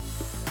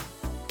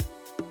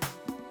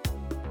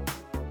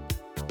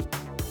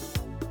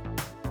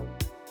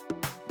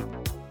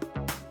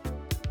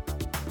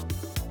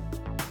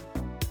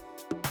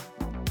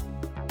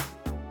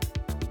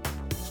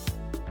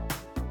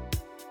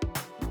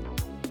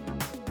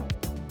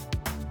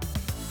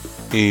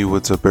Hey,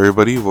 what's up,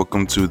 everybody?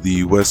 Welcome to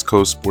the West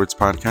Coast Sports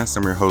Podcast.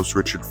 I'm your host,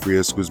 Richard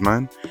Frias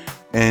Guzman.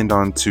 And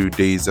on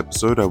today's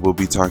episode, I will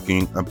be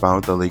talking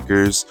about the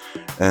Lakers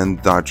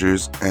and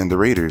Dodgers and the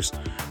Raiders.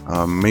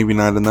 Maybe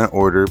not in that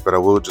order, but I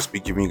will just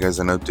be giving you guys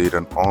an update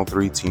on all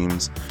three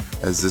teams,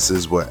 as this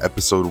is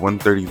episode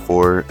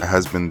 134. It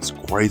has been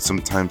quite some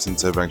time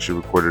since I've actually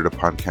recorded a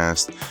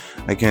podcast.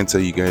 I can't tell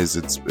you guys,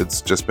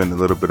 it's just been a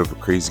little bit of a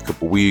crazy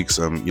couple weeks.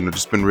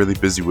 Just been really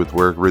busy with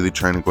work, really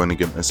trying to go in and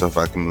get myself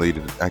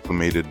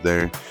acclimated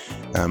there.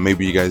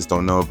 Maybe you guys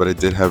don't know, but I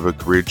did have a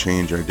career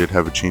change, or I did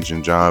have a change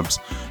in jobs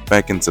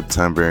back in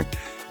September,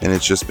 and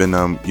it's just been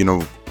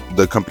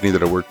the company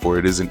that I work for,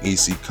 it is an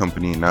AC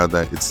company. Now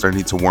that it's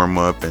starting to warm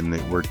up and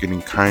we're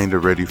getting kind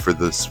of ready for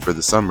the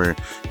summer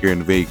here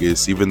in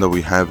Vegas, even though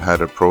we have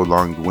had a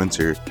prolonged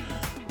winter,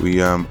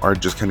 we are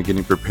just kind of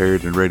getting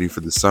prepared and ready for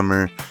the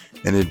summer,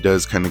 and it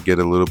does kind of get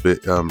a little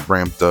bit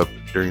ramped up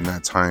during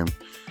that time.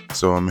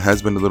 So it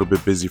has been a little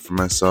bit busy for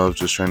myself,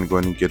 just trying to go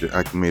in and get it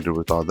acclimated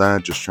with all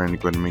that, just trying to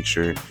go in and make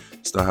sure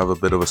still have a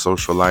bit of a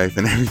social life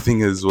and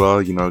everything as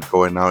well,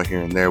 going out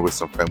here and there with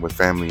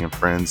family and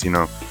friends,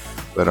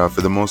 But for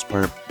the most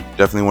part,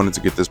 definitely wanted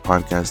to get this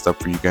podcast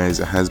up for you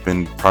guys. It has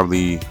been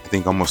probably, I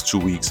think, almost 2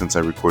 weeks since I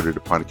recorded a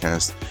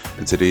podcast.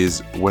 And today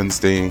is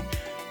Wednesday,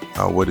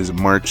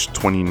 March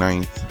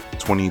 29th,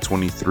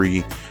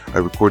 2023.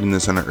 I'm recording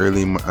this on an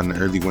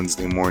early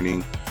Wednesday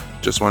morning.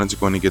 Just wanted to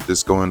go in and get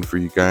this going for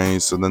you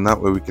guys, so then that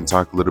way we can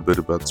talk a little bit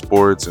about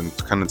sports and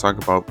kind of talk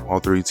about all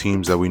three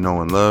teams that we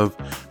know and love.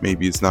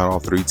 Maybe it's not all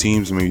three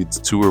teams, maybe it's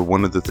two or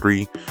one of the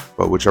three,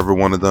 but whichever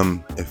one of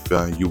them, if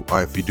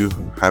you do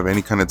have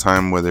any kind of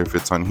time, whether if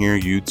it's on here,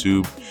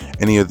 YouTube,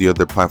 any of the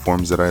other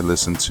platforms that I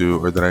listen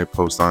to or that I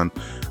post on,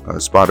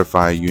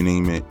 Spotify, you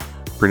name it,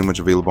 pretty much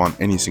available on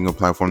any single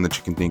platform that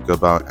you can think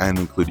about, and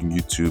including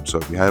YouTube. So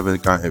if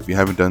you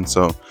haven't done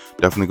so,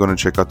 definitely go and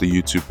check out the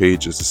YouTube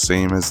page. It's the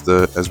same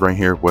as right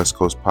here, West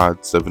Coast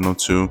Pod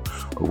 702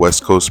 or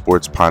West Coast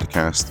Sports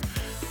Podcast.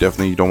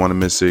 Definitely, you don't want to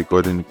miss it. Go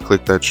ahead and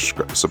click that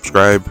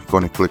subscribe. Go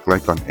ahead and click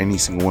like on any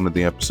single one of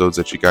the episodes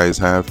that you guys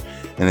have.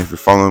 And if you're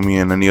following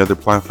me on any other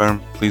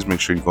platform, please make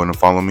sure you go and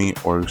follow me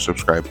or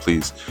subscribe,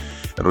 please.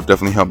 It'll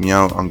definitely help me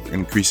out on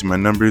increasing my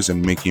numbers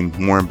and making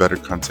more and better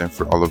content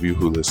for all of you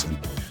who listen.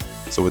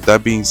 So with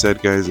that being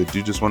said, guys, I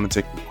do just want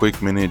to take a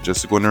quick minute just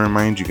to go and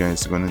remind you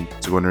guys just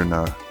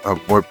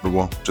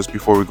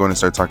before we go and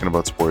start talking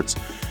about sports,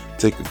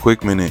 take a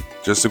quick minute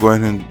just to go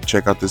ahead and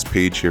check out this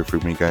page here for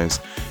me,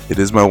 guys. It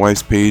is my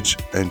wife's page,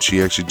 and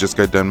she actually just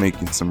got done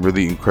making some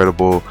really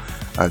incredible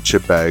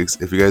chip bags.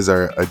 If you guys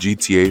are a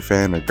GTA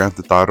fan or Grand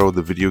Theft Auto,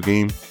 the video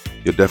game,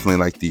 you'll definitely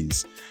like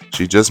these.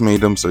 She just made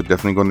them, so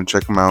definitely go and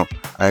check them out.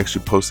 I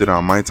actually posted it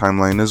on my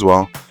timeline as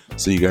well,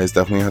 so you guys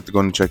definitely have to go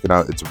and check it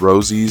out. It's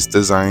Rosie's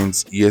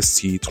Designs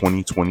EST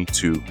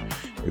 2022.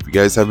 If you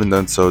guys haven't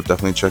done so,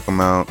 definitely check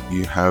them out.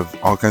 You have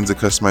all kinds of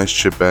customized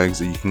chip bags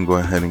that you can go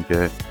ahead and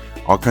get.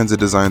 All kinds of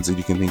designs that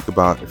you can think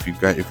about. If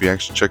you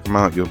actually check them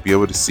out, you'll be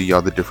able to see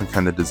all the different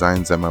kind of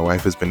designs that my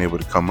wife has been able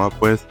to come up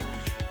with.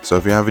 So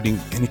if you have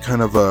any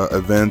kind of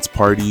events,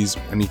 parties,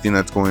 anything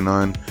that's going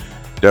on,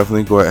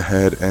 definitely go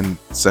ahead and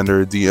send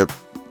her a DM.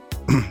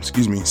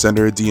 Send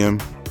her a DM.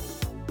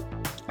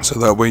 So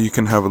that way you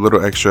can have a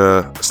little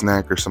extra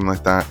snack or something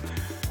like that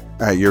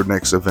at your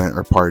next event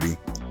or party.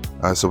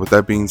 So with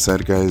that being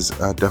said, guys,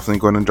 definitely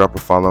go ahead and drop a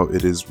follow.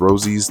 It is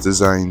Rosie's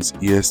Designs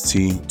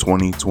EST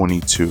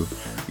 2022.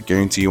 I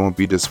guarantee you won't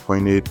be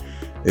disappointed.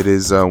 It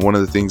is one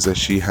of the things that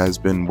she has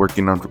been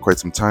working on for quite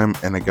some time,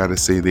 and I gotta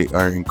say they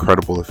are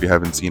incredible if you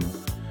haven't seen them.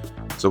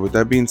 So with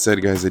that being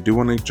said, guys, I do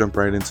want to jump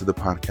right into the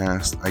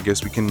podcast. I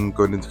guess we can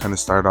go ahead and kind of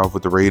start off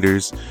with the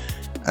Raiders,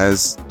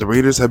 as the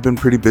Raiders have been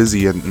pretty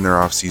busy in their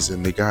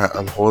offseason. They got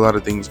a whole lot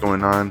of things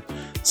going on.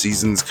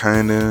 Season's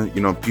kind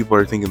of, people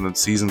are thinking that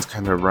season's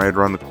kind of right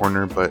around the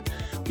corner, but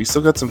we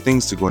still got some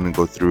things to go in and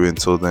go through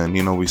until then.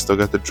 We still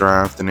got the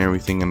draft and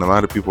everything, and a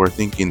lot of people are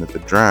thinking that the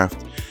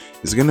draft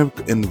is going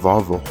to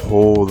involve a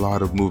whole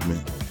lot of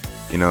movement.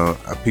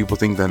 People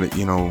think that,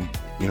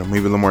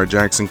 maybe Lamar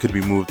Jackson could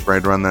be moved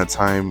right around that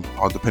time,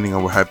 all depending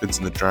on what happens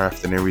in the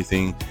draft and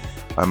everything.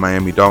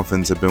 Miami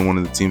Dolphins have been one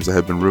of the teams that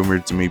have been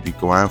rumored to maybe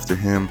go after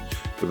him.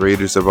 The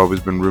Raiders have always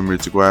been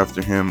rumored to go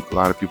after him. A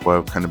lot of people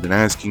have kind of been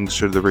asking,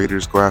 should the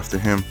Raiders go after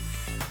him?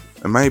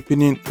 In my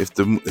opinion, if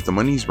the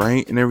money's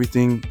right and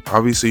everything,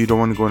 obviously you don't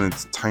want to go and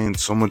tie in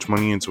so much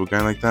money into a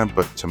guy like that.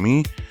 But to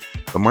me,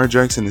 Lamar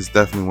Jackson is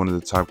definitely one of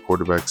the top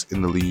quarterbacks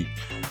in the league,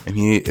 and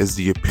he is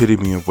the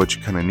epitome of what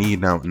you kind of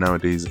need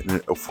nowadays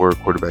for a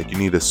quarterback. You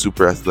need a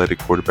super athletic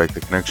quarterback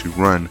that can actually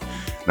run,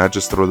 not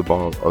just throw the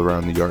ball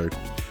around the yard.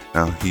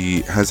 Now,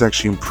 he has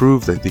actually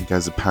improved, I think,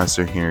 as a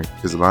passer here,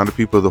 because a lot of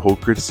people, the whole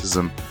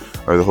criticism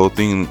or the whole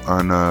thing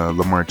on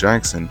Lamar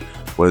Jackson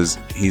was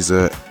he's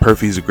a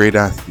great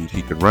athlete.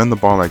 He could run the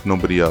ball like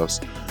nobody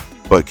else,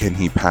 but can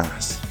he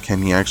pass?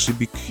 Can he actually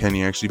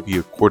be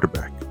a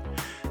quarterback?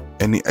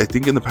 And I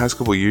think in the past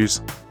couple of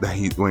years that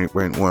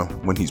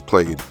when he's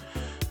played,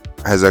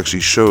 has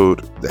actually showed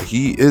that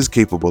he is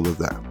capable of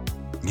that.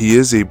 he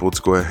is able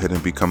to go ahead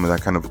and become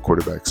that kind of a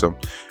quarterback. So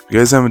if you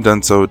guys haven't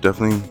done so,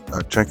 definitely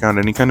check out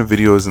any kind of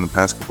videos in the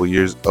past couple of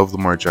years of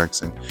Lamar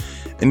Jackson.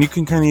 And you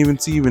can kind of even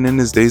see, even in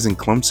his days in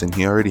Clemson,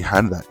 he already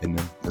had that in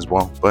him as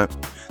well. But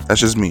that's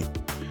just me.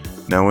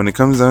 Now, when it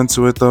comes down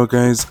to it, though,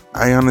 guys,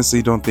 I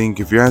honestly don't think,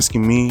 if you're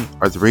asking me,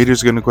 are the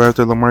Raiders going to go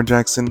after Lamar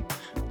Jackson?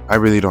 I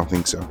really don't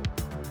think so.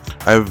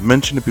 I've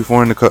mentioned it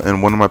before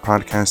in one of my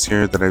podcasts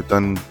here that I've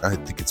done. I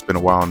think it's been a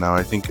while now.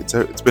 I think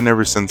it's been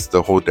ever since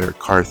the whole Derek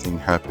Carr thing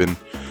happened.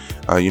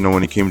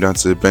 When it came down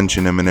to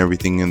benching him and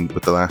everything, and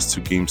with the last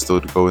 2 games still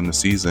to go in the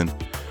season.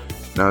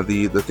 Now,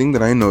 the thing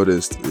that I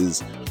noticed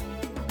is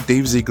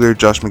Dave Ziegler,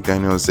 Josh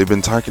McDaniels, they've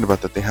been talking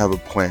about that they have a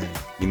plan.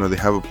 They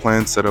have a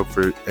plan set up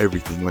for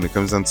everything when it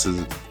comes down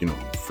to,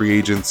 free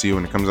agency,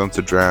 when it comes down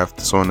to draft,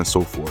 so on and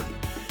so forth.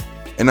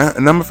 And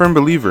I'm a firm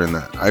believer in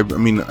that. I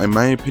mean, in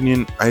my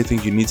opinion, I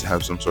think you need to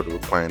have some sort of a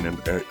plan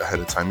ahead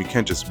of time. You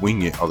can't just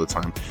wing it all the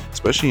time,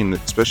 especially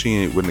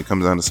when it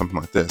comes down to something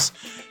like this.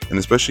 And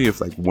especially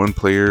if like one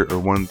player or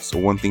one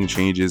thing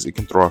changes, it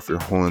can throw off your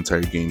whole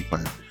entire game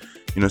plan.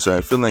 So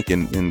I feel like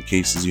in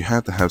cases you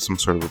have to have some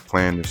sort of a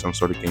plan or some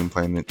sort of game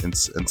plan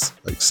and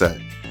like set.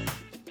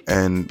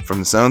 And from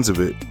the sounds of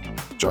it,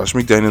 Josh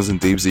McDaniels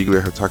and Dave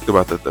Ziegler have talked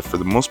about that for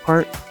the most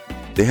part,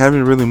 they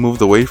haven't really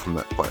moved away from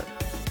that plan.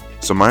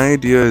 So my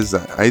idea is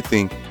that I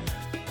think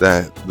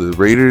that the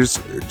Raiders,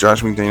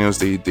 Josh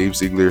McDaniels, Dave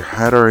Ziegler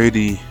had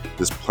already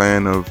this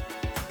plan of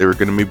they were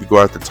going to maybe go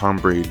after Tom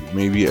Brady,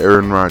 maybe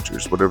Aaron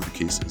Rodgers, whatever the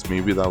case is.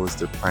 Maybe that was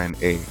their plan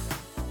A.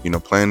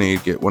 Plan A,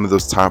 get one of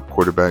those top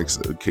quarterbacks,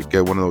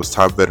 get one of those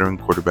top veteran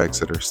quarterbacks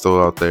that are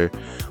still out there.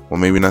 Well,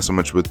 maybe not so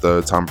much with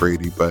Tom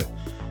Brady, but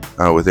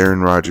with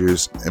Aaron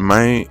Rodgers. In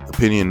my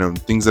opinion, of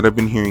things that I've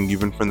been hearing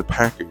even from the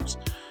Packers,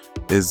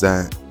 is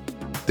that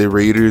the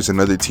Raiders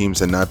and other teams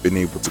have not been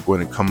able to go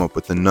in and come up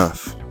with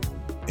enough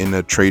in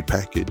a trade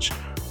package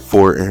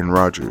for Aaron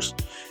Rodgers.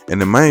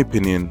 And in my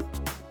opinion,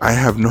 I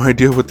have no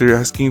idea what they're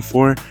asking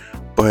for,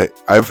 but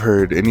I've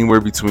heard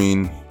anywhere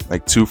between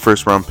like 2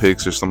 first-round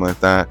picks or something like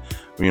that.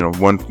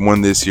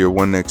 One this year,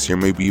 one next year,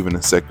 maybe even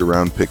a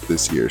second-round pick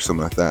this year,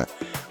 something like that.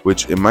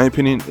 Which, in my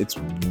opinion, it's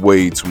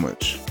way too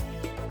much.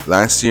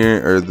 Last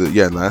year for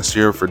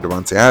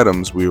Devontae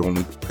Adams, we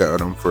only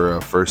got him for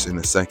a first and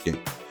a second.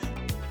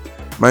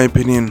 My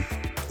opinion,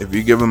 if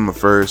you give him a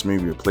first,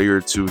 maybe a player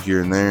or 2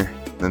 here and there,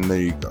 then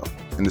there you go.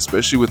 And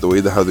especially with the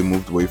way how they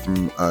moved away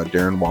from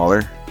Darren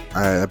Waller,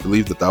 I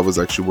believe that was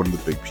actually one of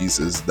the big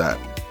pieces that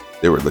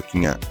they were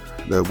looking at.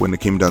 When it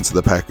came down to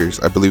the Packers,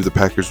 I believe the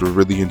Packers were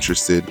really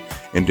interested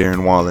in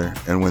Darren Waller,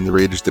 and when the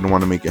Raiders didn't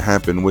want to make it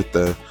happen with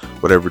the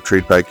whatever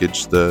trade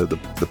package the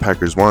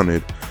Packers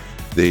wanted,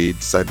 they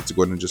decided to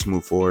go ahead and just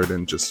move forward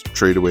and just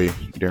trade away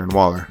Darren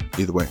Waller.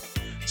 Either way,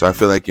 so I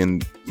feel like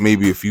in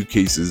maybe a few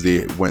cases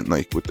they went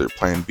like with their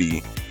plan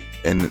B,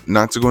 and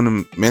not to go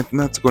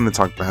to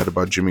talk bad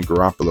about Jimmy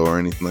Garoppolo or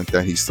anything like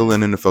that. He's still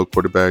an NFL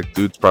quarterback.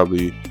 Dude's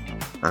probably,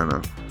 I don't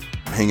know,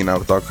 hanging out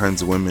with all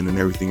kinds of women and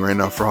everything right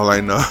now, for all I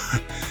know.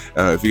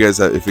 If you guys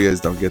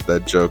don't get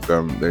that joke,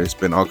 there's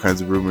been all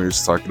kinds of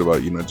rumors talking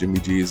about, Jimmy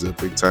G is a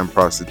big time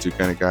prostitute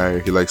kind of guy.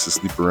 He likes to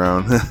sleep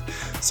around.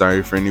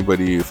 Sorry for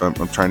anybody if I'm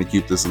trying to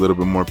keep this a little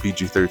bit more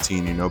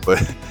PG-13,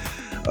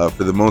 but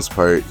for the most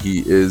part,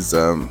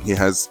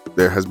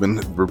 there has been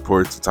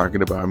reports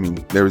talking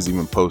about, there was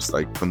even posts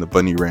like from the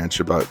Bunny Ranch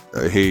about,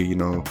 hey,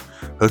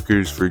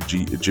 hookers for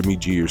Jimmy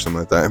G or something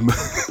like that.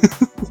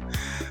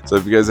 So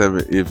if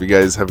you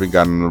guys haven't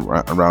gotten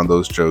around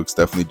those jokes,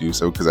 definitely do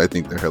so, because I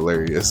think they're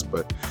hilarious.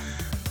 But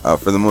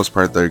for the most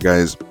part there,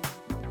 guys,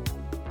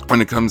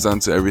 when it comes down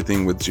to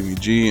everything with Jimmy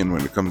G and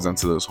when it comes down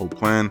to this whole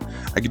plan,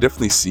 I could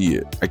definitely see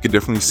it. I could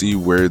definitely see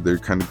where they're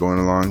kind of going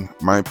along.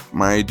 My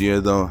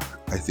idea, though,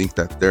 I think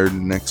that their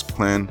next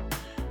plan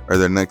or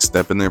their next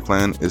step in their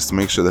plan is to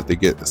make sure that they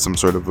get some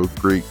sort of a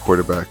great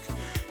quarterback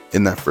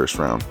in that first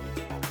round.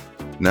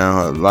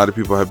 Now, a lot of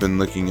people have been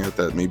looking at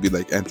that maybe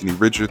like Anthony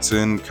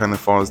Richardson kind of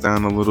falls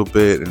down a little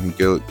bit and he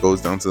goes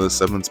down to the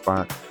 7th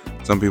spot.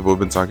 Some people have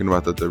been talking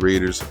about that the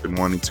Raiders have been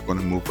wanting to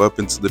move up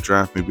into the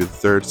draft, maybe the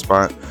 3rd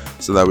spot,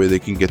 so that way they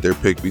can get their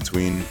pick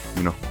between,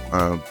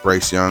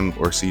 Bryce Young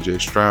or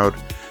CJ Stroud.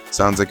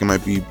 Sounds like it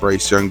might be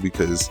Bryce Young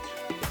because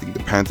I think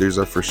the Panthers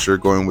are for sure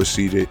going with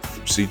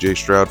CJ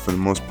Stroud for the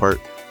most part.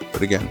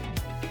 But again,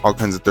 all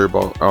kinds of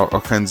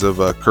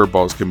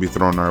curveballs can be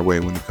thrown our way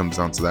when it comes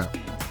down to that.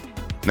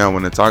 Now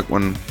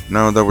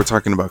that we're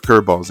talking about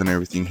curveballs and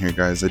everything here,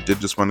 guys, I did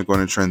just want to go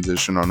and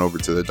transition on over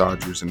to the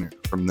Dodgers and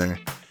from there.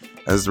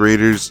 As the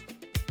Raiders,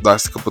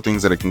 last couple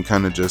things that I can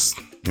kind of just,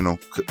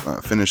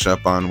 finish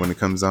up on when it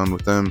comes down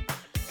with them.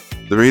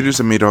 The Raiders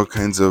have made all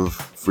kinds of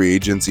free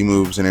agency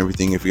moves and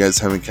everything. If you guys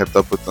haven't kept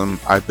up with them,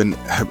 I've been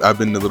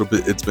a little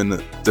bit, it's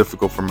been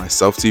difficult for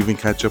myself to even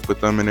catch up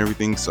with them and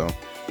everything. So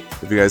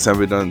if you guys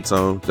haven't done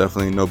so,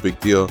 definitely no big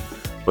deal.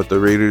 But the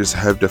Raiders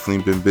have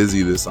definitely been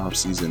busy this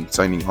offseason,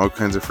 signing all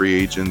kinds of free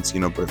agents,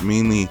 but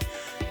mainly,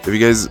 if you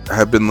guys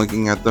have been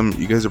looking at them,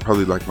 you guys are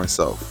probably like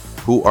myself.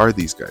 Who are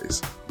these guys?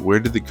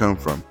 Where did they come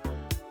from?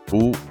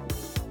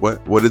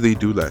 What did they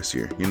do last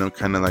year?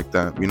 Kind of like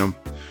that,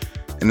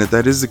 And if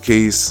that is the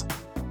case,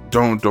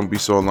 don't be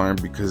so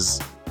alarmed,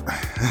 because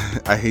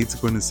I hate to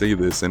go and say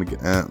this, and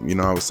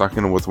I was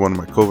talking with one of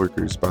my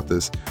coworkers about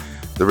this.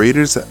 The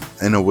Raiders,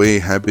 in a way,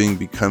 have been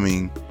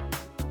becoming,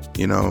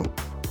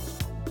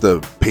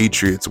 the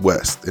Patriots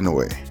West in a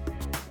way.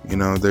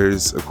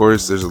 There's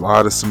a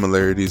lot of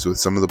similarities with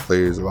some of the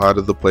players. A lot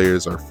of the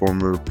players are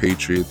former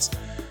Patriots,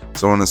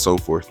 so on and so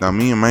forth. Now,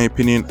 me, in my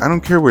opinion, I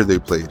don't care where they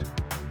played.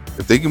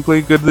 If they can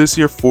play good this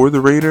year for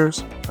the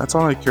Raiders, that's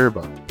all I care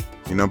about.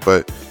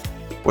 But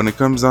when it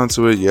comes down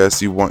to it, yes,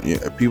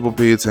 people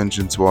pay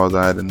attention to all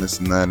that and this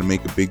and that and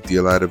make a big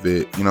deal out of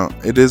it.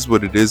 It is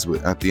what it is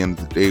at the end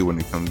of the day when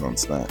it comes down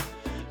to that.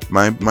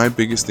 My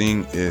biggest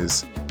thing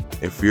is,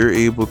 if you're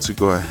able to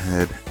go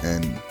ahead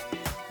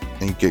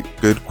and get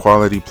good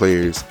quality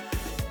players,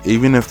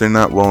 even if they're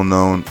not well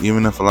known,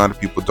 even if a lot of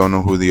people don't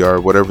know who they are,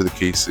 whatever the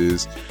case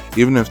is,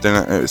 even if they're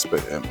not,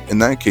 in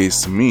that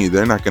case, to me,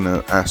 they're not going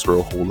to ask for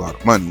a whole lot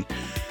of money.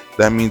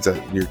 That means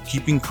that you're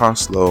keeping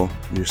costs low,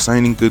 you're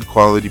signing good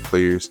quality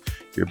players,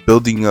 you're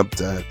building up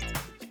depth,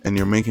 and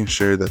you're making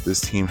sure that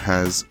this team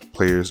has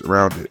players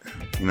around it.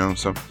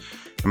 So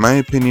in my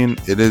opinion,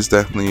 it is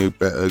definitely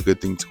a good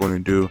thing to go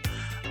and do.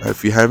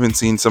 If you haven't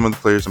seen some of the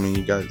players,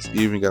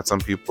 you even got some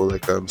people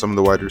like some of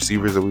the wide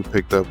receivers that we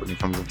picked up when it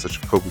comes down to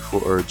Jacoby,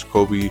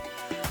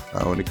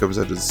 when it comes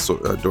down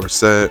to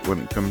Dorsett, when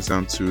it comes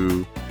down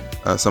to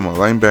some of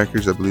the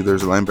linebackers. I believe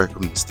there's a linebacker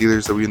from the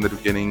Steelers that we ended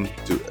up getting.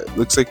 It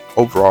looks like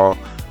overall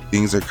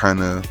things are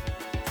kind of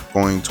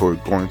going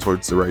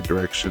towards the right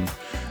direction.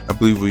 I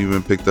believe we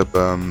even picked up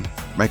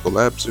Michael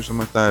Epps or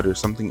something like that, or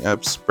something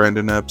Epps,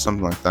 Brandon Epps,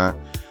 something like that.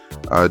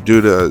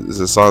 Dude was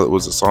a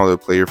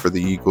solid player for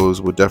the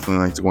Eagles. Would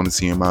definitely like to want to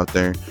see him out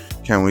there.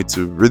 Can't wait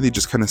to really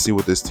just kind of see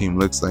what this team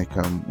looks like.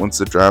 Once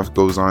the draft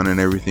goes on and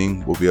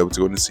everything, we'll be able to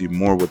go and see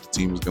more what the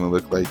team is going to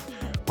look like.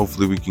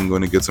 Hopefully we can go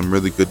and get some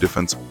really good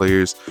defensive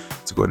players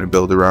to go and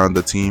build around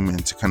the team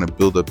and to kind of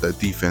build up that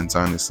defense,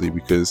 honestly,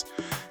 because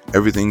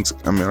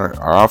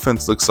our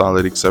offense looks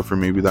solid except for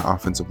maybe the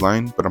offensive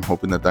line, but I'm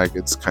hoping that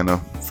gets kind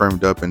of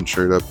firmed up and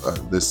shored up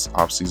this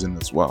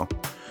offseason as well.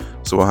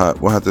 So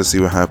we'll have to see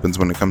what happens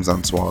when it comes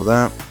down to all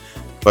that.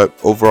 But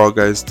overall,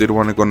 guys, did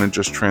want to go and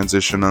just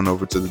transition on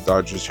over to the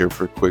Dodgers here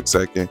for a quick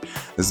second,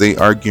 as they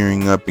are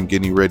gearing up and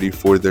getting ready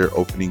for their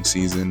opening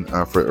season,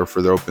 for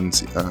their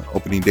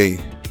opening day,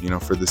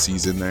 for the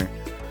season there.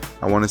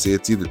 I want to say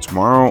it's either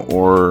tomorrow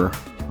or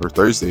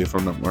Thursday, if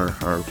I'm not,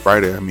 or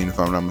Friday. If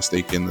I'm not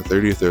mistaken, the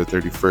 30th or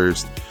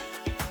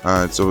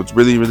 31st. So it's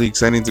really, really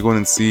exciting to go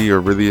and see, or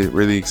really,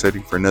 really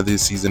exciting for another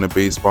season of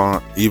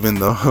baseball, even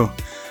though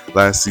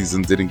last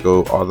season didn't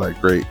go all that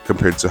great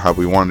compared to how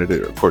we wanted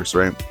it, of course,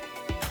 right?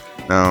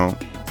 Now,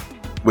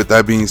 with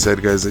that being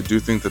said, guys, I do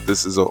think that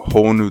this is a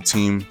whole new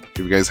team. If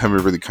you guys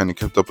haven't really kind of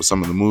kept up with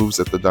some of the moves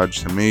that the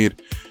Dodgers have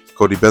made,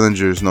 Cody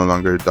Bellinger is no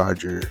longer a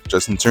Dodger.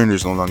 Justin Turner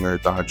is no longer a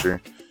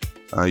Dodger.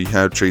 You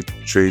have Trey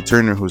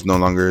Turner, who's no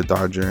longer a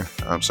Dodger.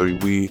 So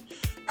we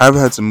have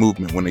had some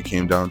movement when it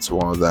came down to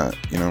all that,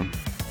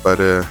 But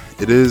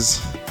it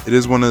is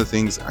one of the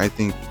things I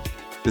think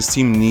this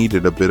team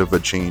needed a bit of a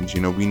change.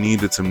 We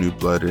needed some new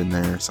blood in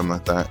there, something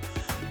like that.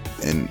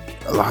 And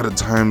a lot of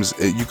times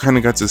you kind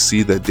of got to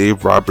see that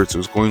Dave Roberts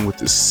was going with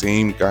the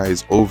same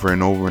guys over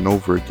and over and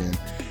over again.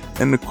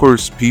 And of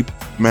course,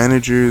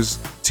 managers,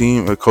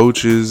 team,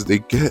 coaches, they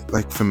get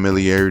like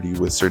familiarity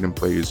with certain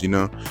players,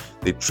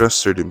 they trust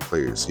certain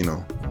players,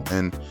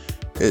 and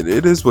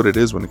it is what it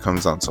is when it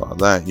comes down to all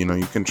that. You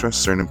can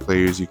trust certain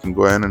players, you can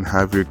go ahead and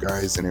have your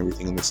guys and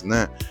everything and this and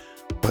that.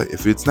 But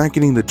if it's not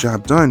getting the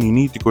job done, you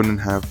need to go in and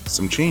have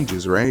some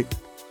changes, right?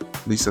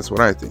 At least that's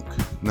what I think.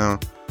 Now,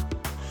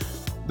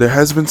 there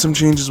has been some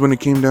changes when it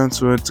came down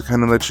to it, to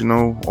kind of let you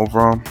know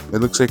overall. It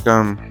looks like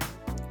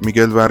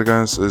Miguel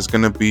Vargas is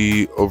going to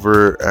be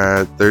over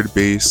at third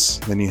base.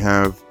 Then you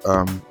have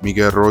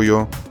Miguel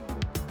Rojas,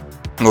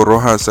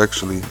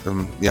 actually.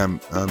 Miguel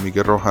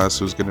Rojas,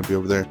 who's going to be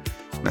over there.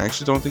 And I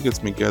actually don't think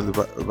it's Miguel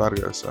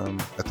Vargas.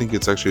 I think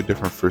it's actually a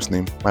different first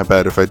name. My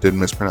bad if I did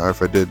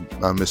mispronounce, if I did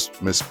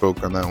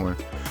misspoke on that one.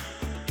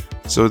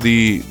 So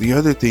the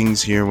other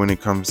things here when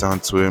it comes down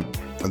to it,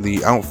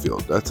 the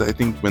outfield. That's, I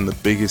think, been the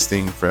biggest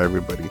thing for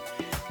everybody.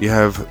 You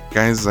have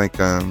guys like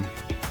oh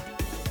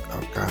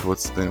God,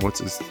 what's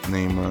his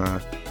name?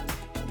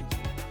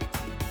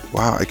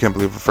 Wow, I can't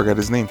believe I forgot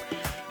his name.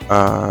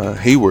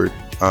 Hayward.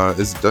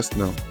 Is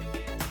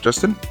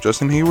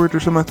Justin Hayward or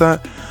something like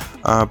that.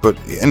 But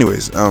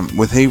anyways,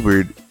 with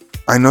Hayward,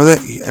 I know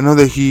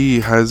that he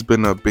has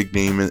been a big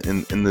name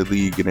in the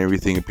league and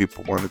everything, and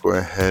people want to go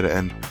ahead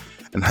and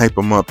hype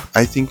him up.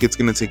 I think it's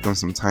going to take him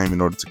some time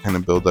in order to kind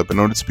of build up, in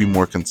order to be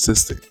more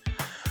consistent.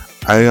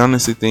 I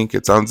honestly think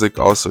it sounds like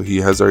also he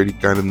has already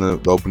gotten the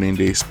opening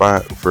day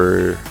spot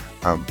for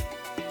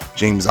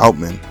James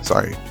Outman.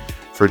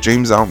 For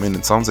James Outman,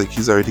 it sounds like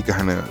he's already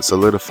kind of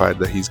solidified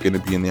that he's going to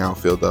be in the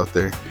outfield out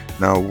there.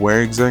 Now,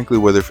 where exactly,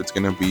 whether if it's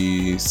going to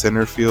be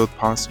center field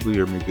possibly,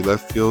 or maybe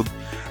left field,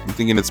 I'm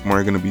thinking it's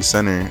more going to be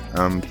center.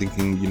 I'm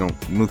thinking,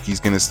 Mookie's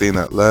going to stay in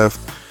that left.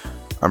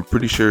 I'm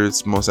pretty sure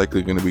it's most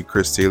likely going to be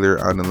Chris Taylor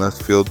out in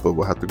left field, but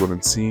we'll have to go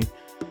and see.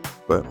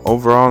 But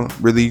overall,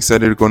 really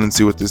excited to go and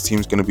see what this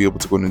team's going to be able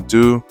to go and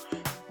do.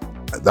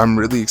 I'm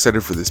really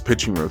excited for this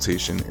pitching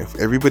rotation. If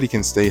everybody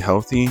can stay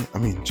healthy, I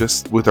mean,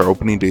 just with our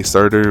opening day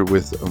starter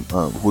with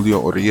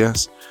Julio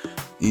Urias,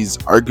 he's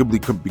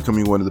arguably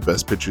becoming one of the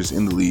best pitchers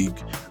in the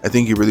league. I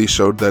think he really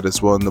showed that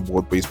as well in the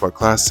World Baseball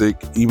Classic,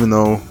 even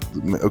though,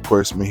 of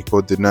course,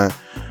 Mexico did not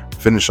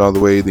finish all the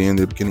way. They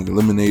ended up getting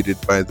eliminated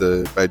by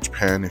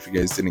Japan, if you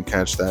guys didn't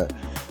catch that.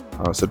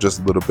 So just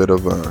a little bit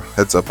of a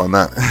heads up on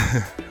that.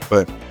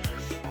 But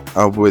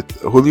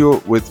with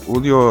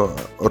Julio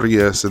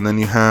Urias, and then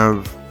you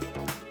have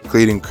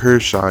Clayton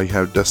Kershaw, you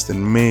have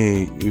Dustin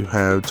May, you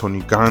have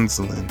Tony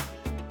Gonsolin,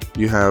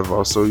 you have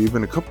also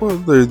even a couple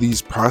of these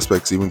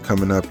prospects even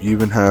coming up. You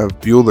even have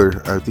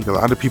Buehler. I think a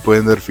lot of people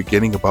ended up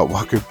forgetting about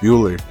Walker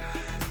Buehler.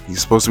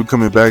 He's supposed to be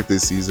coming back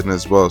this season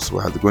as well, so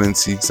we'll have to go in and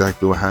see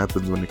exactly what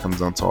happens when it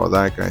comes down to all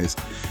that, guys.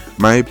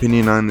 My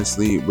opinion,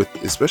 honestly,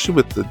 especially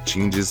with the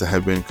changes that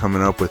have been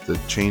coming up with the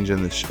change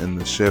in the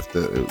shift,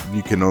 that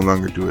you can no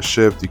longer do a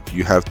shift.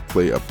 You have to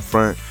play up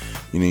front.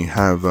 You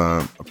have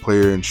a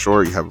player in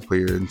short, you have a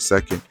player in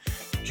second.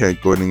 You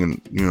can't go in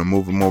and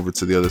move them over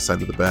to the other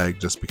side of the bag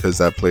just because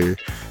that player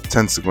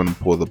tends to go and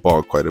pull the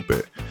ball quite a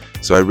bit.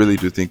 So I really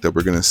do think that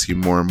we're going to see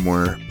more and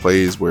more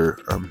plays where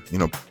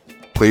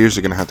players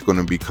are going to have to go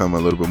and become a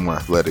little bit more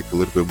athletic, a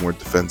little bit more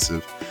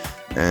defensive,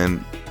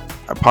 and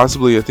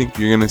possibly I think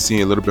you're going to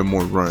see a little bit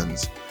more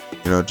runs,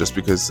 just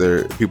because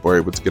people are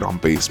able to get on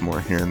base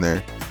more here and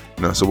there.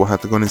 So we'll have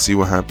to go and see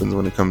what happens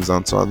when it comes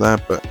down to all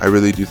that. But I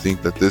really do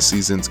think that this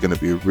season is going to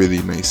be a really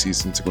nice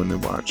season to go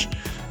and watch.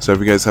 So if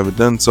you guys haven't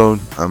done so,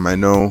 I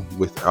know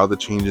with all the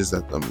changes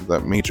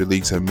that major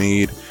leagues have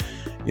made,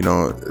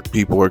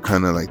 people are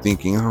kind of like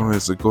thinking, oh,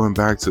 is it going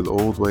back to the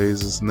old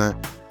ways, isn't that?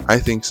 I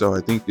think so.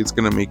 I think it's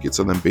going to make it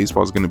so then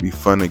baseball is going to be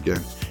fun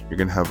again. You're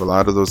going to have a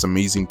lot of those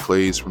amazing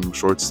plays from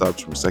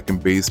shortstops, from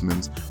second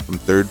basemen, from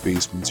third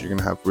basemen. You're going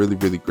to have really,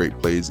 really great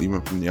plays, even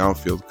from the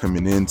outfield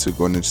coming in to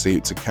go and say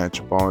to catch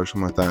a ball or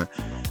something like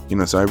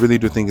that. So I really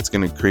do think it's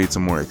going to create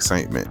some more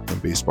excitement in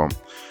baseball.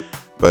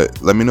 But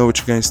let me know what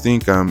you guys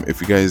think. If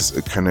you guys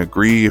kind of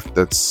agree, if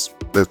that's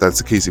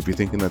the case, if you're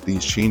thinking that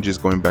these changes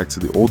going back to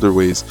the older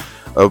ways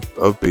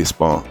of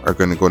baseball are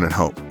going to go and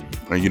help.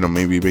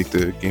 Maybe make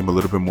the game a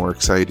little bit more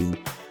exciting.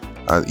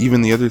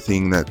 Even the other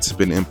thing that's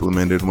been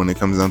implemented when it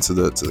comes down to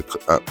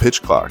the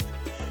pitch clock.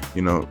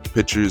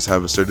 Pitchers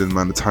have a certain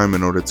amount of time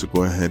in order to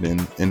go ahead and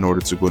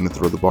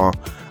throw the ball.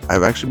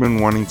 I've actually been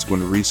wanting to go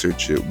and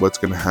research it. What's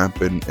going to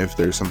happen if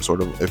there's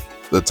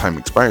if the time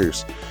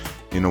expires?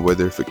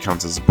 Whether if it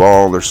counts as a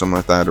ball or something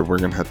like that, or we're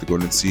going to have to go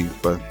and see.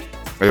 But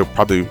I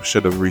probably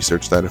should have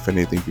researched that, if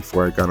anything,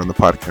 before I got on the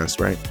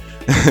podcast, right?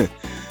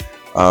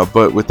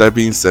 But with that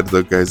being said,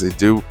 though, guys, I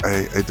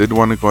did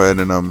want to go ahead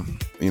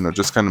and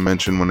just kind of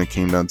mention when it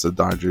came down to the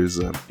Dodgers,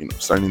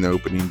 starting the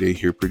opening day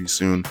here pretty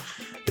soon.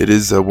 It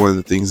is one of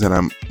the things that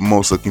I'm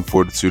most looking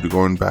forward to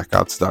going back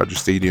out to Dodger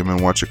Stadium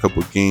and watch a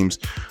couple of games.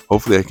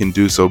 Hopefully, I can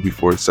do so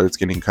before it starts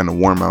getting kind of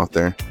warm out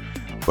there.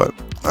 But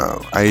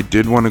I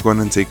did want to go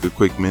ahead and take a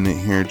quick minute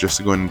here just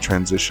to go ahead and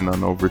transition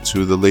on over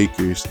to the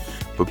Lakers.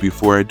 But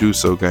before I do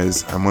so,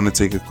 guys, I'm going to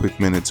take a quick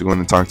minute to go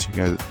and talk to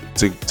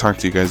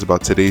you guys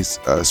about today's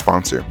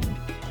sponsor.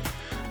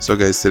 So,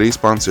 guys, today's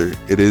sponsor,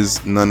 it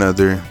is none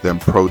other than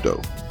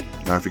Prodo.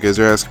 Now, if you guys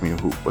are asking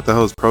me, what the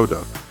hell is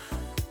Prodo?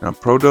 Now,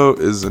 Prodo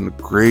is a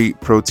great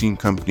protein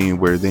company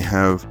where they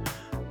have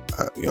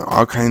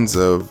all kinds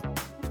of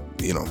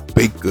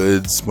baked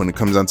goods when it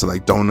comes down to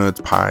like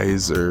donuts,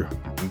 pies, or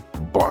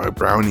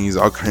brownies,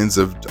 all kinds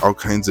of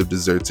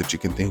desserts that you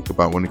can think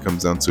about when it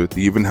comes down to it.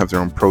 They even have their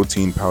own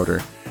protein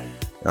powder.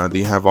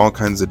 They have all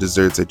kinds of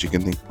desserts that you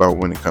can think about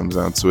when it comes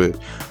down to it.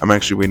 I'm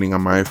actually waiting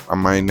on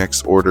my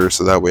next order,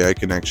 so that way I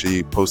can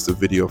actually post a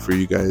video for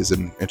you guys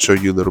and show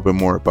you a little bit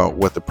more about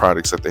what the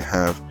products that they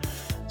have.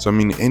 So I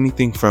mean,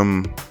 anything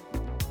from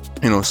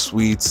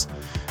sweets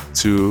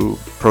to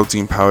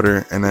protein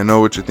powder. And I know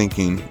what you're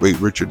thinking, wait,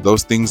 Richard,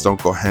 those things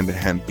don't go hand in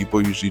hand.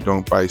 People usually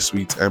don't buy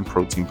sweets and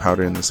protein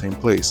powder in the same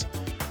place.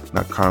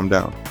 Now calm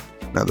down.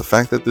 Now the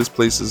fact that this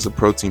place is a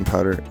protein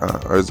powder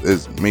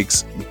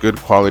makes good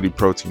quality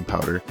protein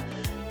powder,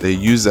 they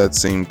use that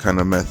same kind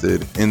of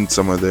method in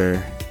some of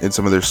their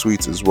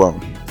sweets as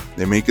well.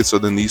 They make it so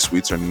then these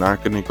sweets are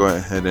not going to go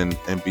ahead and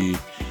be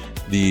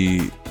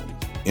the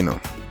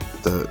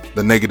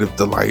negative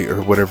delight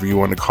or whatever you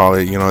want to call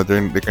it.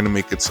 They're going to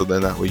make it so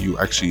that way you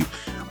actually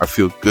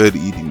feel good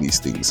eating these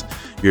things.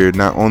 You're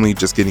not only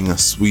just getting a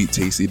sweet,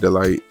 tasty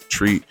delight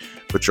treat,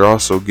 but you're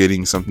also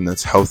getting something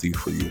that's healthy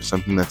for you,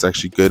 something that's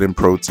actually good in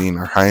protein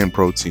or high in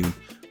protein,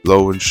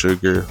 low in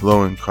sugar,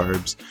 low in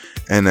carbs,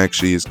 and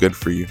actually is good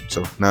for you.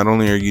 So not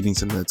only are you eating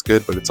something that's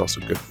good, but it's also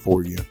good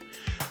for you.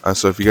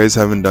 So if you guys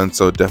haven't done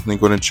so, definitely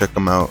go and check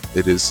them out.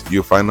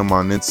 You'll find them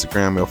on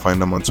Instagram, you'll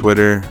find them on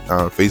Twitter,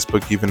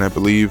 Facebook even, I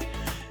believe,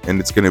 and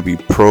it's going to be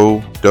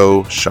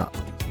Prodo Shop.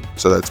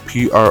 So that's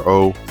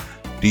PRODOUGHSHOP.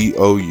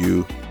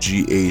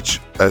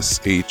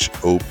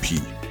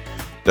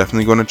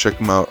 Definitely going to check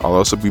them out. I'll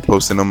also be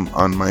posting them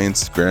on my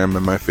Instagram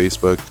and my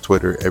Facebook,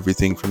 Twitter,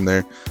 everything from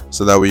there,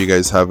 so that way you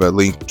guys have a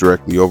link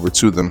directly over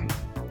to them.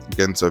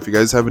 Again, so if you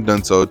guys haven't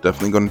done so,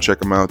 definitely going to check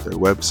them out. Their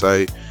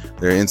website,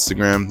 their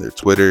Instagram, their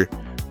Twitter,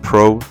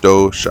 Pro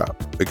Dough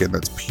Shop. Again,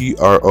 that's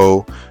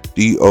PRODOUGHSHOP.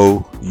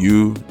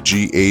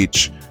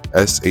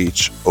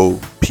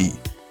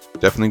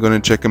 Definitely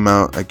going to check them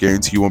out. I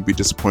guarantee you won't be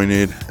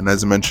disappointed. And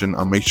as I mentioned,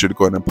 I'll make sure to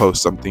go ahead and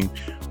post something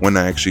when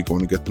I actually go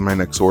and get my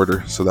next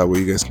order, so that way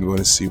you guys can go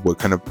and see what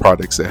kind of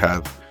products they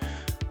have.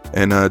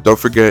 And don't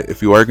forget,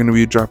 if you are going to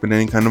be dropping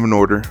any kind of an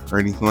order or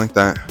anything like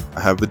that, I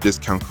have a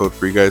discount code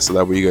for you guys, so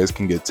that way you guys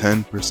can get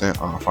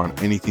 10% off on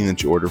anything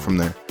that you order from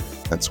there.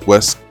 That's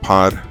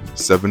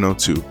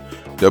WestPod702.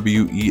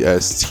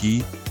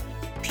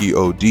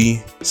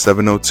 WESTPOD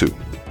 702.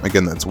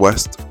 Again, that's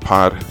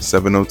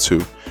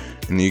WestPod702.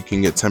 And you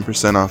can get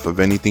 10% off of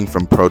anything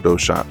from Pro Dough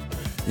Shop.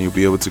 And you'll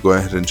be able to go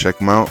ahead and check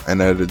them out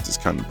and at a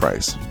discounted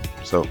price.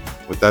 So,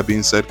 with that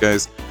being said,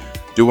 guys,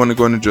 I do want to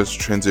go and just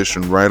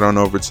transition right on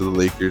over to the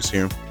Lakers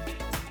here.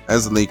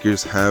 As the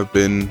Lakers have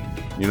been,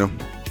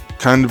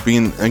 kind of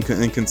being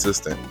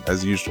inconsistent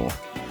as usual.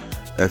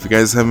 If you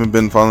guys haven't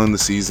been following the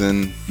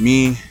season,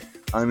 me,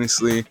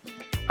 honestly,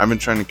 I've been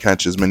trying to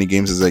catch as many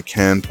games as I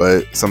can,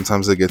 but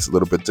sometimes it gets a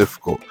little bit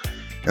difficult.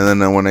 And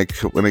then when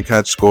I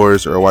catch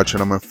scores or I watch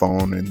it on my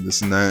phone and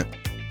this and that,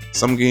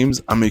 some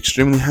games I'm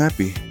extremely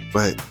happy.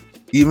 But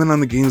even on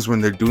the games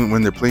when they're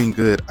playing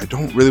good, I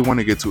don't really want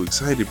to get too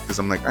excited, because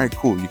I'm like, all right,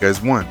 cool, you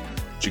guys won.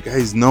 But you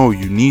guys know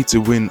you need to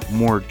win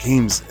more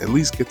games. At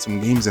least get some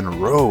games in a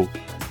row.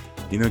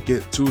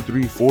 Get 2,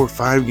 3, 4,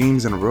 5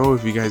 games in a row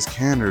if you guys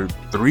can, or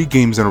 3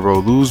 games in a row,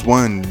 lose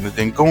one,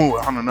 then go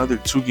on another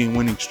 2-game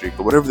winning streak,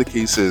 or whatever the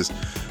case is.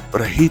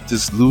 But I hate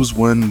this lose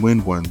one,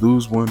 win one,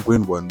 lose one,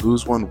 win one,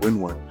 lose one, win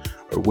one,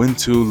 or win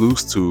 2,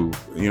 lose 2,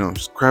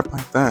 just crap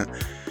like that.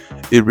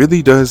 It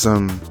really does,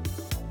 in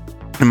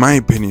my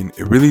opinion,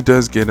 it really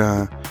does get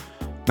not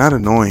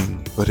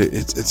annoying, but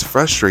it's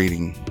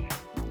frustrating.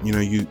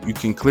 You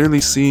can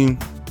clearly see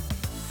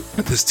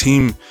that this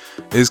team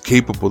is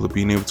capable of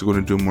being able to go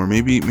and do more.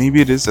 Maybe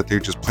it is that they're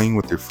just playing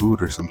with their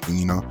food or something,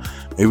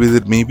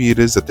 maybe it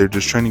is that they're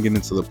just trying to get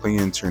into the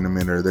play-in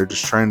tournament, or they're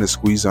just trying to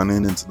squeeze on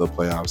into the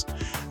playoffs,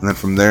 and then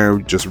from there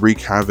just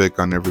wreak havoc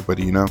on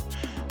everybody. Of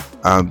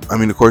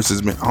course,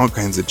 there's been all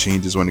kinds of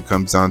changes when it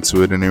comes down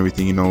to it and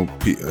everything.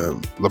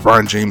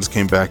 LeBron James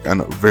came back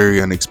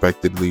very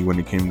unexpectedly when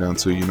it came down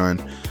to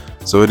and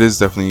so it is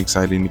definitely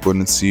exciting to go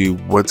and see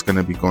what's going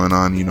to be going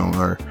on,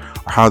 or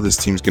how this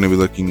team's going to be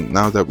looking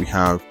now that we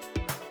have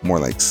more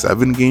like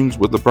 7 games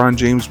with LeBron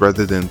James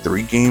rather than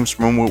 3 games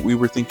from what we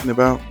were thinking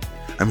about.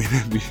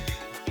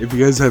 If you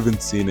guys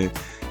haven't seen it,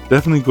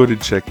 definitely go to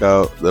check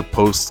out the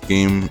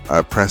post-game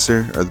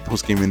presser, or the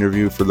post-game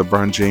interview for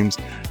LeBron James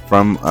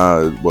from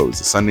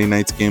Sunday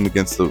night's game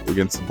against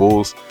the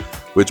Bulls,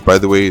 which, by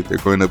the way, they're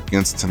going up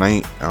against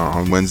tonight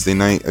on Wednesday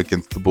night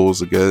against the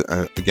Bulls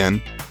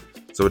again.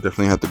 So we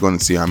definitely have to go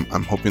and see. I'm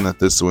hoping that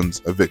this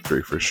one's a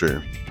victory for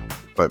sure.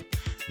 But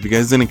if you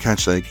guys didn't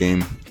catch that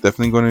game,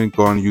 definitely going to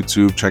go on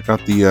YouTube, check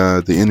out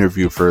the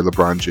interview for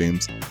LeBron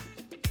James.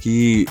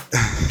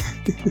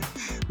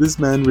 This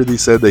man really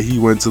said that he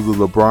went to the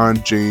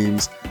LeBron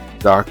James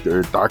doctor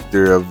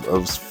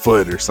of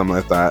foot or something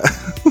like that.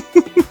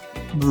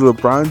 The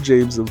LeBron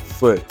James of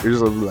foot or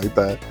something like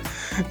that.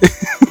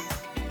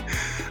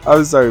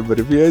 I'm sorry, but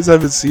if you guys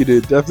haven't seen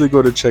it, definitely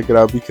go to check it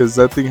out, because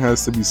that thing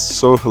has to be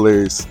so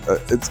hilarious.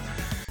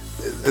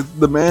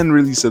 The man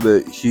really said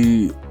that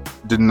he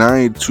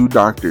denied 2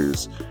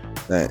 doctors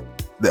that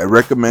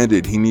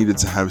recommended he needed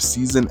to have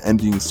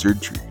season-ending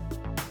surgery.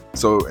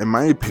 So, in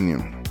my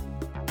opinion,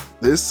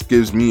 this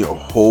gives me a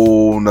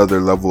whole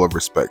nother level of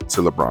respect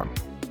to LeBron.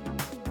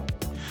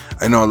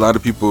 I know a lot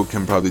of people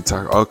can probably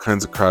talk all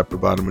kinds of crap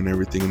about him and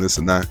everything and this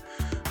and that,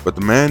 but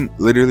the man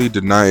literally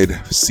denied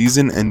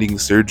season-ending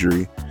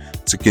surgery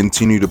to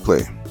continue to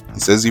play. He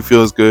says he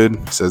feels good.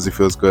 He says he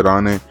feels good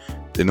on it.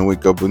 Didn't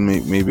wake up with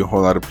maybe a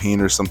whole lot of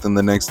pain or something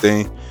the next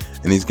day,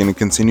 and he's going to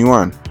continue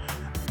on.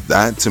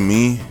 That, to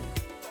me,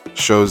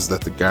 shows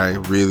that the guy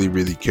really,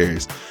 really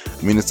cares.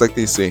 It's like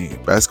they say,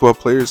 basketball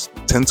players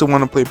tend to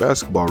want to play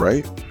basketball,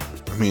 right?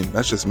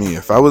 That's just me.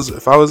 If I was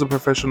a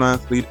professional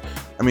athlete,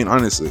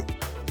 honestly,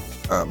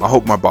 I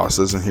hope my boss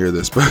doesn't hear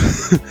this, but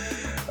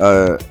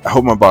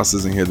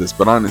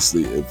But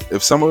honestly,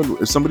 if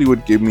somebody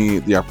would give me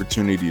the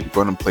opportunity to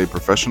go out and play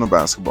professional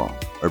basketball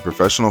or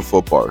professional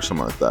football or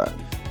something like that,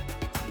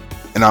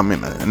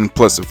 and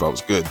plus if I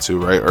was good too,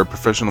 right? Or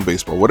professional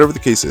baseball, whatever the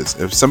case is,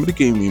 if somebody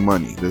gave me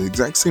money, the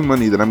exact same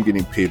money that I'm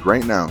getting paid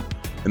right now,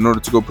 in order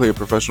to go play a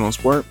professional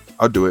sport,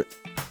 I'll do it.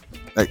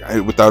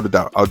 Without a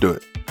doubt, I'll do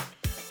it.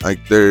 I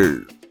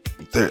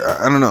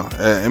don't know,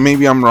 and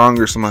maybe I'm wrong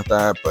or something like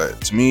that, but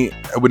to me,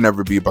 it would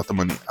never be about the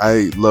money.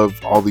 I love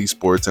all these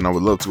sports, and I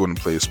would love to go and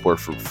play a sport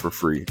for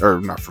free,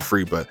 or not for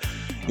free, but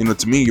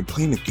to me, you're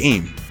playing a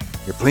game.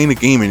 You're playing a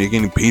game, and you're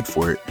getting paid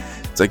for it.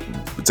 It's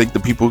like the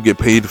people who get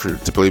paid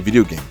to play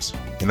video games,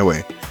 in a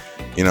way.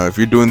 If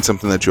you're doing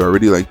something that you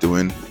already like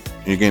doing,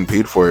 and you're getting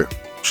paid for it,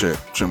 shit,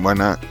 why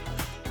not?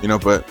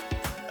 But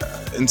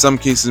in some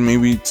cases,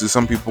 maybe to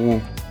some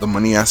people, the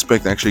money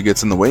aspect actually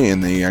gets in the way,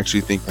 and they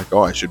actually think like,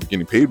 oh, I should be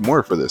getting paid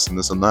more for this and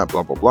this and that,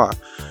 blah blah blah.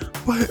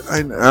 But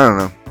I don't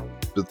know.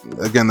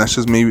 But again, that's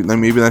just maybe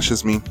that's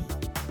just me.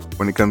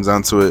 When it comes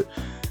down to it,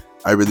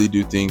 I really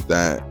do think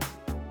that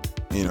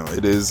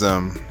it is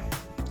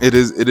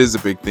a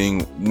big thing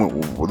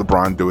with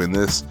LeBron doing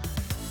this,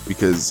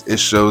 because it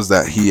shows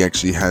that he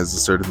actually has a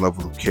certain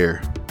level of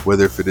care,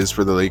 whether if it is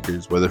for the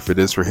Lakers, whether if it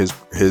is for his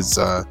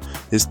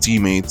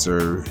teammates,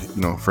 or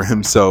for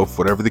himself,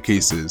 whatever the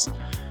case is.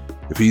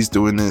 If he's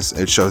doing this,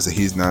 it shows that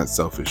he's not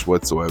selfish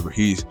whatsoever.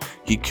 He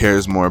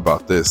cares more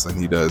about this than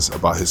he does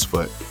about his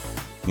foot,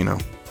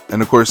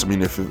 And of course, I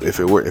mean, if it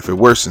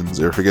worsens,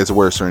 or if it gets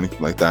worse or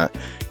anything like that,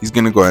 he's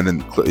gonna go ahead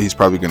and he's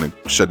probably gonna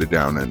shut it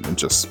down and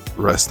just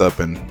rest up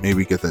and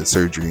maybe get that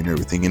surgery and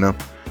everything,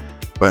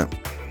 But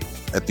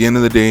at the end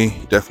of the day,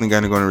 definitely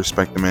gotta go and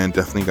respect the man.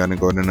 Definitely gotta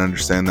go ahead and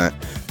understand that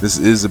this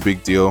is a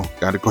big deal.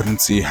 Gotta go ahead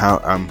and see how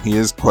he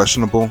is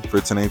questionable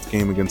for tonight's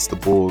game against the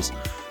Bulls.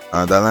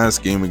 That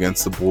last game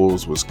against the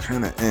Bulls was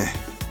kind of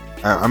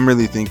I'm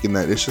really thinking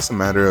that it's just a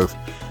matter of,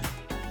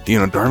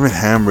 Darvin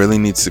Ham really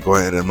needs to go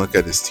ahead and look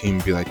at his team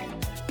and be like,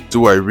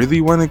 do I really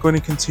want to go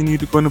and continue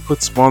to go and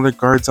put smaller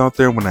guards out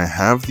there when I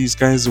have these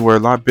guys who are a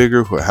lot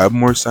bigger, who have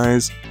more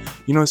size?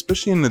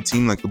 Especially in a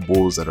team like the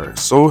Bulls that are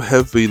so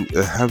heavy,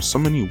 have so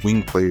many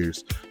wing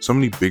players, so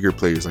many bigger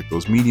players, like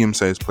those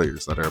medium-sized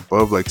players that are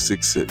above like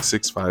 6'5",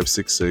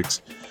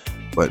 6'6",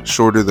 but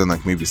shorter than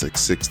like maybe like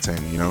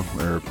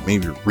 6'10", or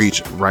maybe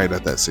reach right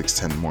at that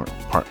 6'10"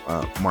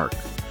 mark.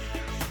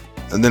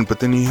 But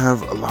then you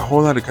have a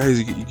whole lot of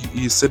guys.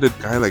 You said a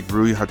guy like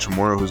Rui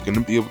Hachimura, who's going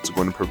to be able to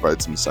go and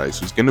provide some size,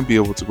 who's going to be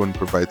able to go and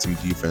provide some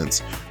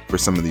defense for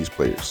some of these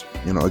players,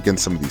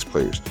 against some of these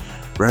players,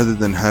 rather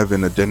than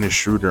having a Dennis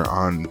Schroeder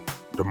on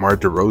DeMar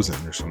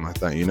DeRozan or something like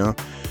that,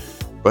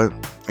 But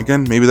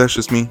again, maybe that's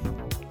just me.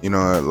 A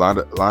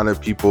lot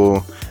of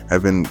people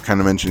have been kind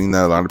of mentioning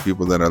that. A lot of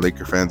people that are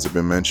Laker fans have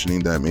been mentioning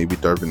that maybe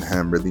Darvin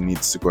Ham really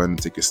needs to go ahead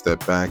and take a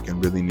step back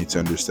and really need to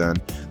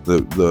understand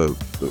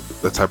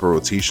the type of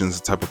rotations,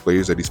 the type of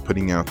players that he's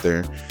putting out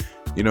there,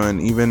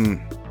 and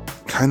even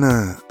kind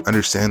of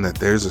understand that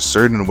there's a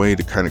certain way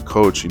to kind of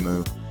coach.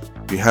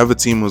 If you have a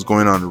team who's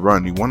going on a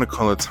run, you want to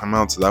call a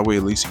timeout so that way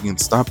at least you can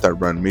stop that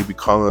run. Maybe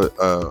call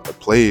a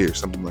play or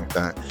something like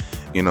that,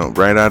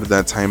 right out of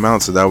that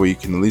timeout, so that way you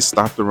can at least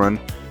stop the run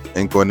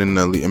and go in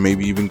and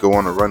maybe even go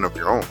on a run of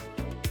your own,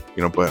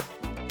 But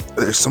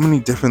there's so many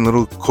different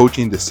little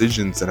coaching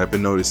decisions that I've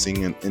been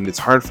noticing, and it's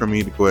hard for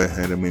me to go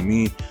ahead. I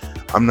mean,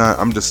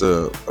 I'm just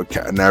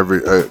an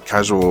average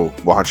casual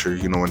watcher,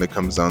 when it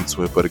comes down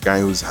to it. But a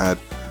guy who's had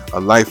a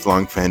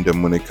lifelong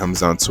fandom when it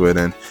comes down to it,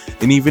 and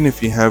even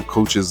if you have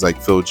coaches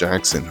like Phil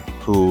Jackson,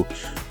 who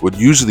would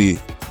usually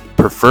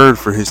prefer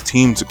for his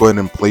team to go ahead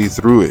and play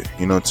through it,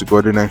 to go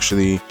ahead and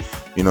actually,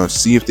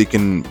 see if they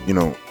can,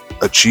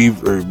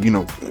 achieve or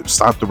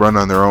stop the run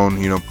on their own,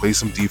 play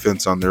some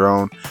defense on their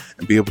own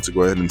and be able to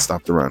go ahead and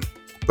stop the run.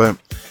 But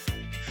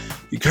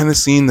you kind of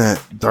seen that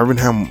Darvin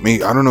Ham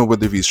I don't know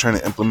whether if he's trying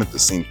to implement the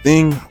same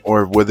thing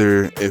or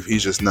whether if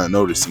he's just not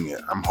noticing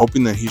it. I'm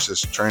hoping that he's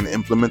just trying to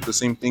implement the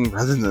same thing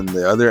rather than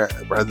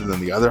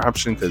the other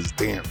option, because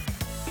damn,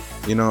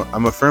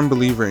 I'm a firm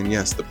believer in,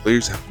 yes, the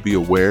players have to be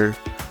aware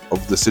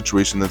of the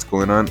situation that's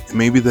going on. And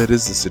maybe that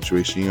is the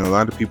situation. A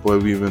lot of people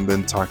have even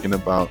been talking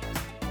about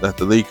that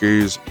the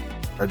Lakers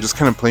are just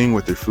kind of playing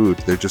with their food.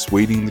 They're just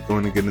waiting to go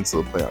in and get into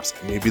the playoffs.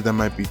 And maybe that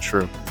might be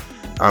true.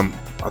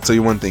 I'll tell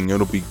you one thing,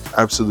 it'll be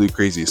absolutely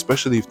crazy,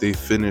 especially if they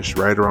finish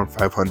right around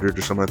 500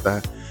 or something like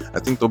that. I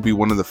think they'll be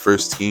one of the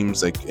first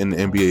teams like in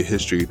NBA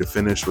history to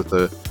finish with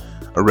a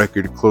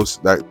record close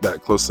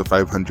to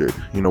 500,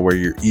 where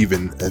you're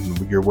even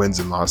and your wins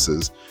and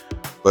losses.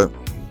 But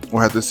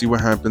we'll have to see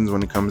what happens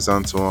when it comes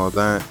down to all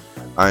that.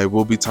 I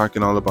will be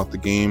talking all about the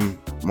game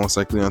most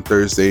likely on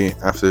Thursday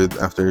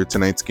after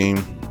tonight's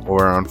game,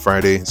 or on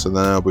Friday, so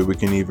that way we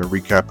can even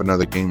recap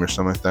another game or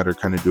something like that, or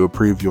kind of do a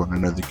preview on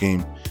another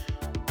game.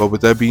 But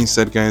with that being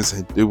said, guys,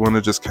 I do want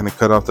to just kind of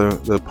cut off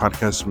the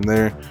podcast from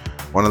there.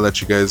 I want to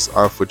let you guys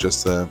off with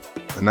just a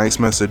nice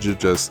message of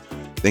just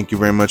thank you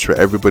very much for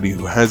everybody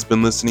who has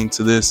been listening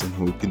to this and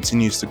who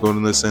continues to go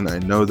and listen. I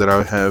know that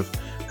I have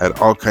had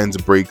all kinds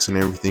of breaks and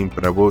everything,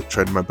 but I will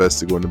try my best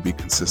to go and be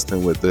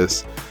consistent with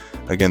this.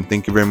 Again,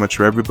 thank you very much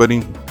for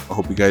everybody. I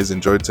hope you guys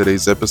enjoyed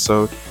today's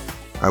episode.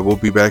 I will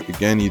be back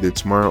again either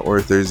tomorrow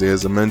or Thursday,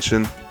 as I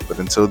mentioned. But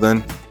until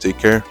then, take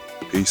care.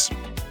 Peace.